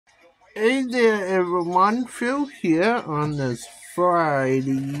Hey there, everyone. Phil here on this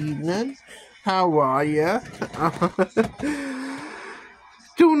Friday evening. How are ya?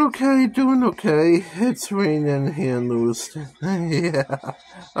 Doing okay, doing okay. It's raining here in Lewiston. Yeah.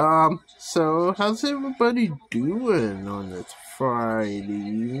 So how's everybody doing on this Friday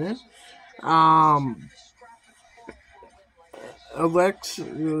evening? Um, Alexa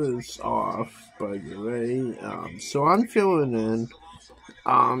is off, by the way. So I'm filling in.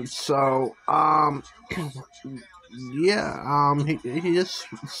 So, yeah, here's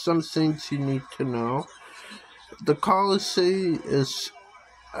some things you need to know. The Coliseum is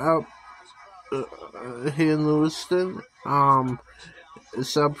up here in Lewiston.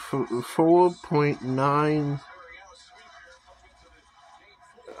 It's up for $4.9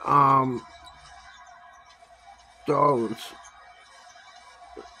 dollars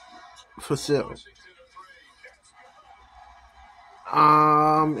for sale.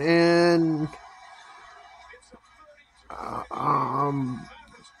 And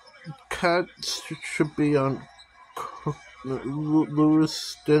cuts should be on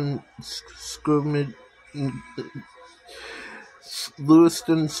Lewiston Scrimmage.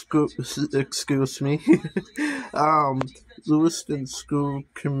 Excuse me, Lewiston School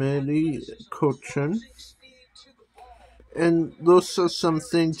Committee coaching. And those are some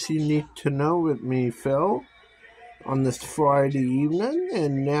things you need to know with me, Phil, on this Friday evening.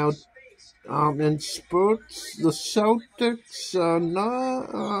 And now, in sports, the Celtics are not,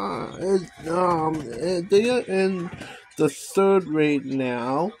 they are in the third rate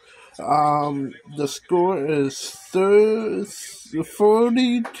now. The score is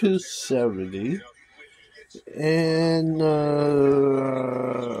 40-70, and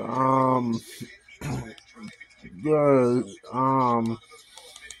the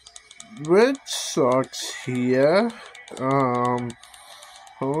Red Sox here.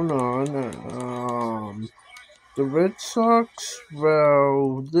 Hold on. The Red Sox.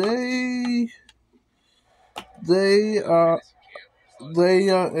 Well, they are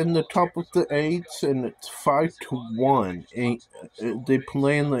in the top of the eights, and it's 5-1. They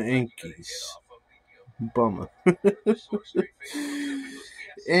playing the Yankees. Bummer.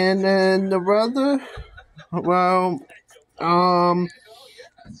 And then the weather. Well,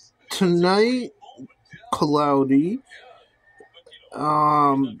 tonight cloudy.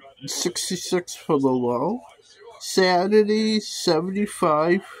 66 for the low. Saturday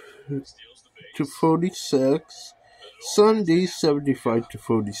 75-46. Sunday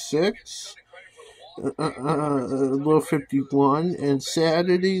 75-46. Low 51, and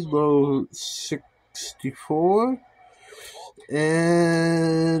Saturday low 64.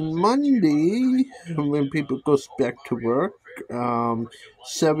 And Monday, when people goes back to work,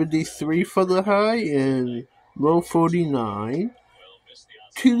 73 for the high and low 49.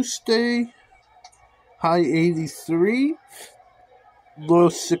 Tuesday, high 83, low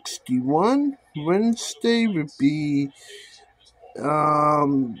 61. Wednesday would be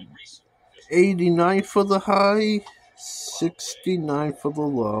 89 for the high, 69 for the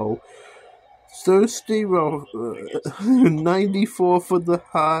low. Thursday, 94 for the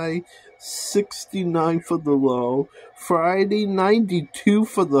high, 69 for the low. Friday, 92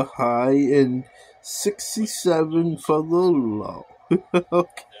 for the high and 67 for the low.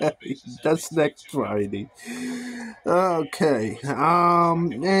 Okay, that's next Friday. Okay,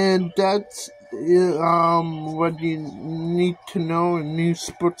 and that's what you need to know in news,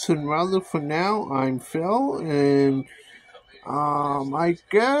 sports, and weather for now. I'm Phil, and I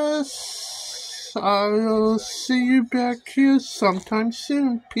guess I'll see you back here sometime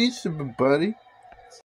soon. Peace, everybody.